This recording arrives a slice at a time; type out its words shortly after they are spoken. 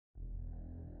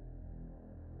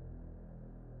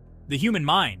The human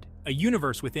mind, a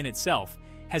universe within itself,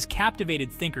 has captivated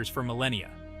thinkers for millennia.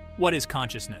 What is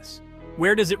consciousness?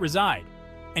 Where does it reside?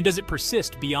 And does it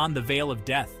persist beyond the veil of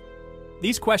death?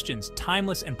 These questions,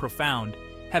 timeless and profound,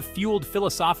 have fueled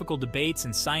philosophical debates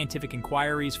and scientific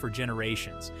inquiries for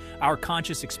generations. Our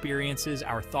conscious experiences,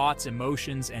 our thoughts,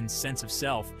 emotions, and sense of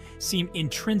self seem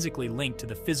intrinsically linked to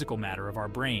the physical matter of our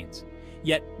brains.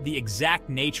 Yet, the exact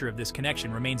nature of this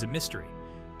connection remains a mystery.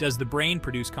 Does the brain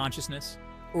produce consciousness?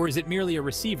 Or is it merely a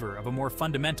receiver of a more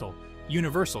fundamental,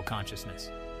 universal consciousness?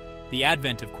 The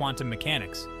advent of quantum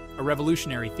mechanics, a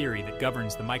revolutionary theory that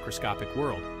governs the microscopic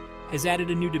world, has added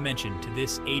a new dimension to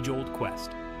this age-old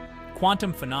quest.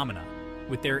 Quantum phenomena,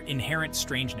 with their inherent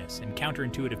strangeness and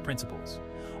counterintuitive principles,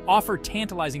 offer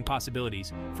tantalizing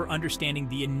possibilities for understanding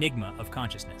the enigma of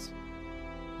consciousness.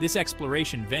 This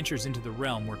exploration ventures into the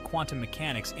realm where quantum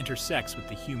mechanics intersects with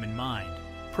the human mind,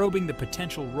 probing the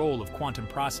potential role of quantum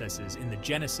processes in the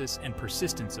genesis and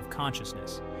persistence of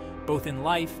consciousness, both in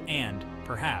life and,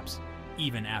 perhaps,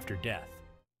 even after death.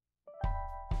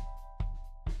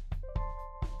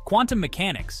 Quantum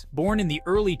mechanics, born in the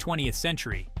early 20th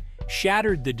century,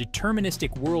 shattered the deterministic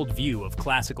worldview of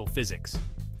classical physics.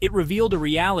 It revealed a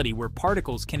reality where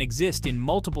particles can exist in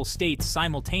multiple states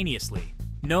simultaneously,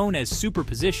 known as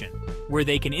superposition, where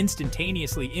they can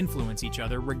instantaneously influence each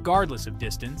other regardless of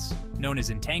distance, known as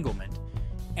entanglement,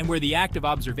 and where the act of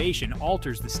observation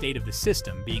alters the state of the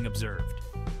system being observed.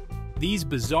 These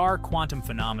bizarre quantum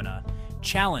phenomena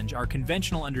challenge our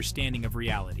conventional understanding of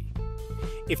reality.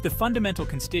 If the fundamental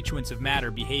constituents of matter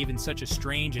behave in such a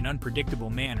strange and unpredictable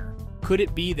manner, could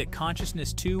it be that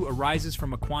consciousness too arises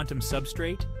from a quantum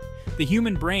substrate? The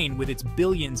human brain, with its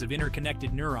billions of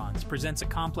interconnected neurons, presents a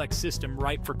complex system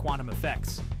ripe for quantum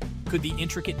effects. Could the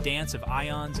intricate dance of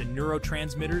ions and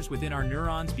neurotransmitters within our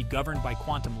neurons be governed by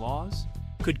quantum laws?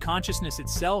 Could consciousness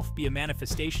itself be a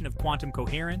manifestation of quantum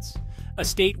coherence, a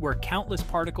state where countless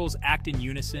particles act in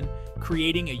unison,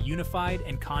 creating a unified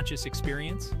and conscious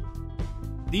experience?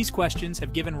 These questions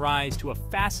have given rise to a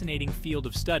fascinating field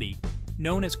of study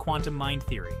known as quantum mind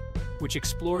theory, which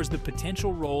explores the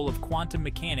potential role of quantum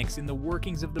mechanics in the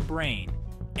workings of the brain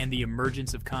and the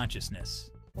emergence of consciousness.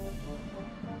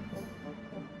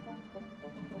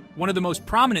 One of the most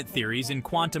prominent theories in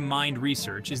quantum mind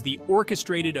research is the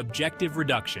orchestrated objective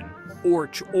reduction,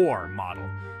 Orch-OR model,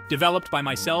 developed by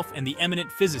myself and the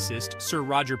eminent physicist Sir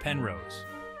Roger Penrose.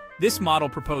 This model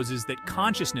proposes that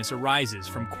consciousness arises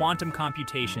from quantum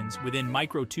computations within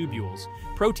microtubules,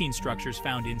 protein structures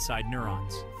found inside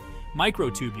neurons.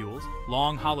 Microtubules,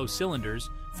 long hollow cylinders,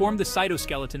 form the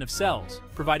cytoskeleton of cells,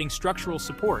 providing structural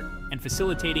support and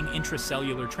facilitating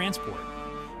intracellular transport.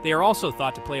 They are also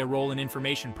thought to play a role in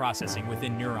information processing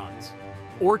within neurons.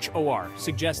 Orch-OR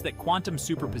suggests that quantum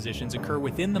superpositions occur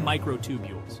within the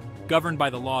microtubules, governed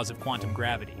by the laws of quantum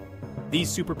gravity.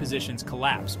 These superpositions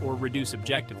collapse or reduce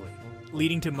objectively,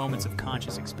 leading to moments of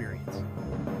conscious experience.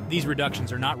 These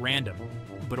reductions are not random,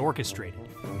 but orchestrated,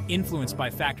 influenced by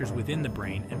factors within the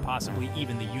brain and possibly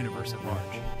even the universe at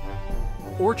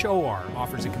large. Orch-OR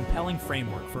offers a compelling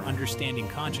framework for understanding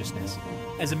consciousness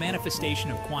as a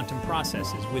manifestation of quantum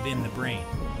processes within the brain.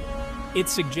 It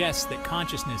suggests that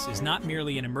consciousness is not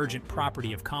merely an emergent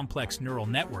property of complex neural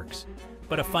networks,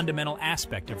 but a fundamental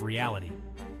aspect of reality,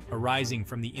 arising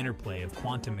from the interplay of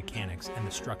quantum mechanics and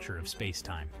the structure of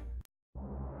space-time.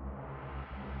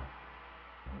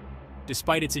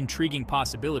 Despite its intriguing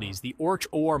possibilities, the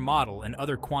Orch-OR model and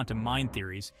other quantum mind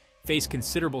theories face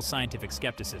considerable scientific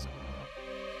skepticism.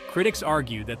 Critics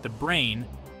argue that the brain,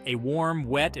 a warm,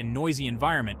 wet, and noisy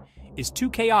environment, is too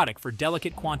chaotic for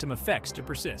delicate quantum effects to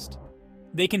persist.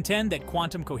 They contend that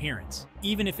quantum coherence,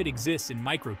 even if it exists in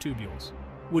microtubules,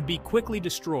 would be quickly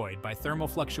destroyed by thermal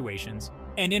fluctuations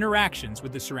and interactions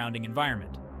with the surrounding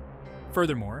environment.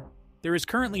 Furthermore, there is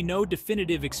currently no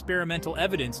definitive experimental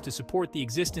evidence to support the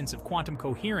existence of quantum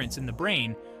coherence in the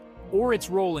brain or its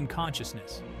role in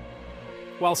consciousness.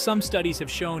 While some studies have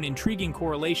shown intriguing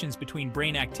correlations between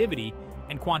brain activity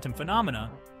and quantum phenomena,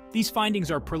 these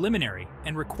findings are preliminary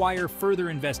and require further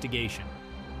investigation.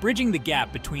 Bridging the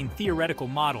gap between theoretical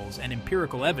models and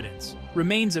empirical evidence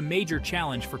remains a major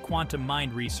challenge for quantum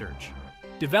mind research.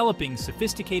 Developing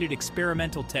sophisticated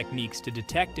experimental techniques to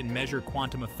detect and measure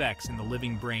quantum effects in the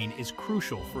living brain is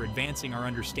crucial for advancing our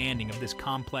understanding of this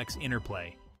complex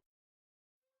interplay.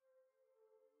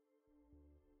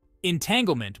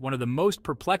 Entanglement, one of the most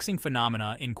perplexing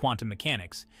phenomena in quantum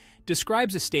mechanics,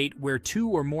 describes a state where two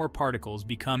or more particles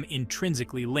become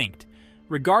intrinsically linked,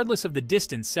 regardless of the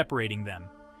distance separating them.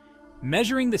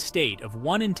 Measuring the state of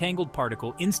one entangled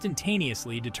particle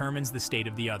instantaneously determines the state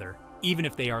of the other, even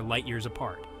if they are light years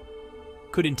apart.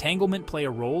 Could entanglement play a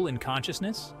role in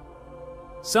consciousness?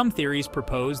 Some theories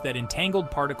propose that entangled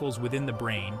particles within the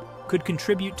brain could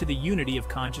contribute to the unity of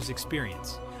conscious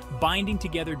experience, binding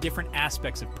together different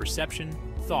aspects of perception,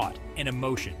 thought, and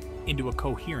emotion into a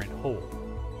coherent whole.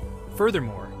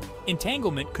 Furthermore,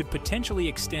 entanglement could potentially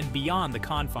extend beyond the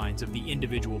confines of the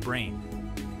individual brain.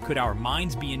 Could our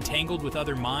minds be entangled with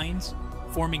other minds,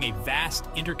 forming a vast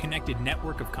interconnected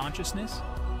network of consciousness?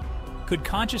 Could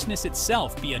consciousness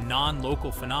itself be a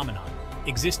non-local phenomenon,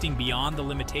 existing beyond the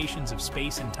limitations of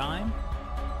space and time?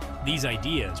 These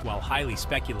ideas, while highly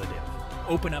speculative,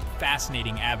 open up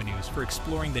fascinating avenues for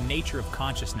exploring the nature of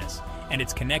consciousness and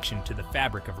its connection to the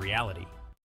fabric of reality.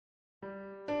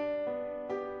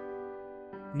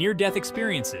 Near-death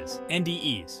experiences,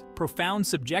 NDEs, profound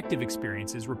subjective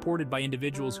experiences reported by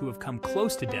individuals who have come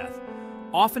close to death,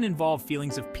 often involve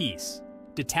feelings of peace,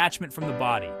 detachment from the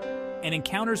body, and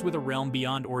encounters with a realm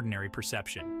beyond ordinary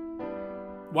perception.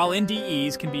 While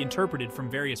NDEs can be interpreted from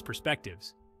various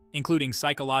perspectives, including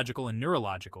psychological and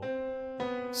neurological,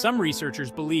 some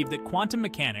researchers believe that quantum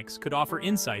mechanics could offer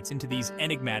insights into these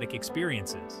enigmatic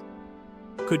experiences.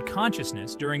 Could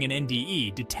consciousness during an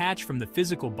NDE detach from the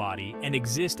physical body and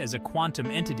exist as a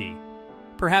quantum entity,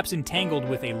 perhaps entangled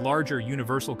with a larger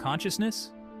universal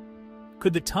consciousness?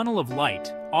 Could the tunnel of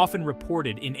light, often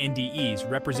reported in NDEs,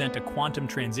 represent a quantum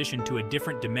transition to a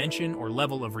different dimension or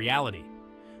level of reality?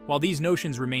 While these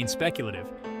notions remain speculative,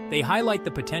 they highlight the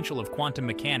potential of quantum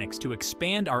mechanics to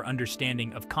expand our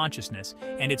understanding of consciousness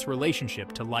and its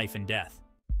relationship to life and death.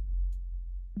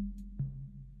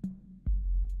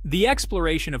 The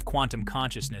exploration of quantum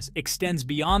consciousness extends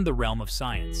beyond the realm of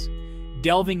science,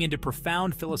 delving into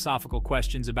profound philosophical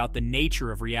questions about the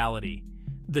nature of reality,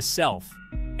 the self,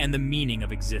 and the meaning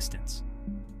of existence.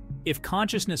 If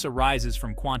consciousness arises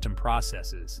from quantum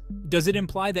processes, does it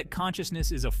imply that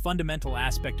consciousness is a fundamental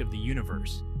aspect of the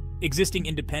universe, existing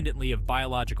independently of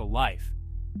biological life?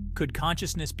 Could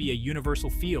consciousness be a universal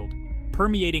field,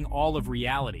 permeating all of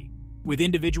reality, with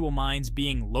individual minds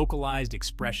being localized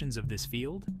expressions of this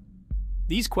field?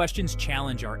 These questions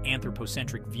challenge our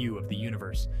anthropocentric view of the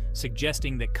universe,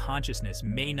 suggesting that consciousness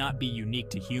may not be unique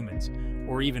to humans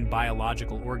or even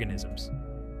biological organisms.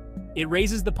 It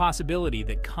raises the possibility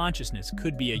that consciousness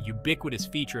could be a ubiquitous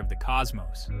feature of the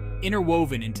cosmos,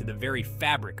 interwoven into the very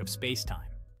fabric of space-time.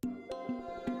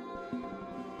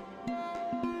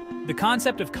 The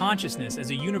concept of consciousness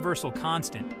as a universal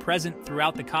constant present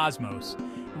throughout the cosmos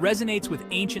resonates with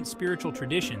ancient spiritual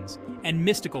traditions and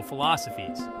mystical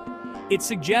philosophies. It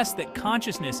suggests that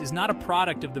consciousness is not a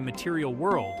product of the material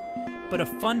world, but a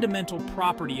fundamental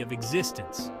property of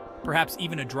existence, perhaps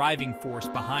even a driving force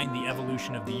behind the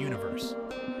evolution of the universe.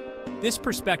 This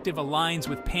perspective aligns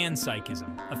with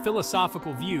panpsychism, a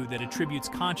philosophical view that attributes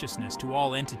consciousness to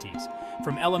all entities,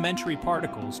 from elementary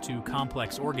particles to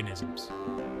complex organisms.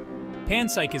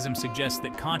 Panpsychism suggests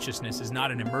that consciousness is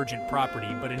not an emergent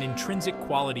property, but an intrinsic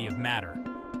quality of matter,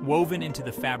 woven into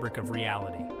the fabric of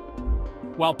reality.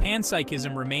 While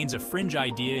panpsychism remains a fringe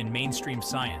idea in mainstream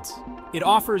science, it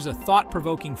offers a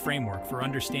thought-provoking framework for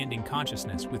understanding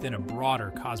consciousness within a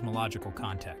broader cosmological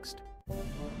context.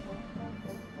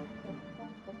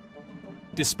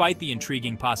 Despite the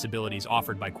intriguing possibilities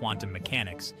offered by quantum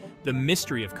mechanics, the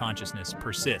mystery of consciousness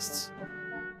persists.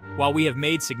 While we have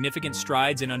made significant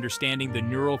strides in understanding the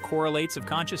neural correlates of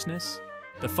consciousness,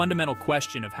 the fundamental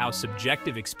question of how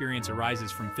subjective experience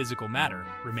arises from physical matter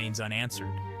remains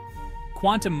unanswered.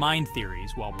 Quantum mind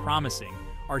theories, while promising,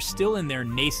 are still in their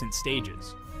nascent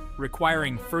stages,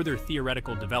 requiring further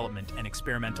theoretical development and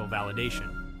experimental validation.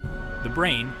 The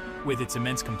brain, with its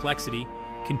immense complexity,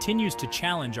 continues to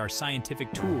challenge our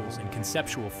scientific tools and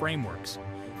conceptual frameworks.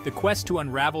 The quest to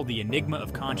unravel the enigma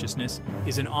of consciousness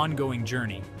is an ongoing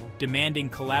journey, demanding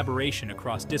collaboration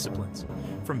across disciplines,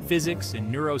 from physics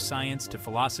and neuroscience to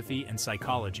philosophy and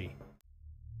psychology.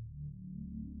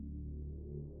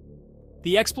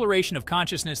 The exploration of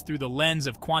consciousness through the lens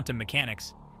of quantum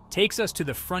mechanics takes us to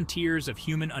the frontiers of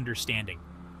human understanding,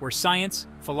 where science,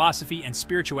 philosophy, and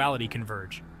spirituality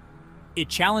converge. It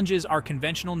challenges our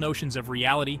conventional notions of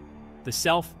reality, the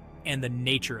self, and the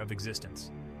nature of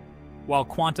existence. While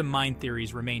quantum mind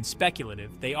theories remain speculative,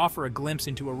 they offer a glimpse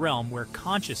into a realm where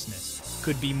consciousness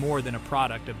could be more than a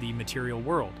product of the material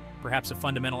world, perhaps a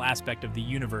fundamental aspect of the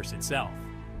universe itself.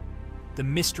 The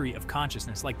mystery of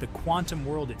consciousness, like the quantum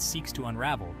world it seeks to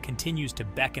unravel, continues to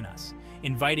beckon us,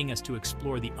 inviting us to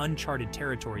explore the uncharted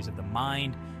territories of the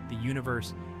mind, the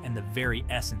universe, and the very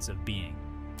essence of being.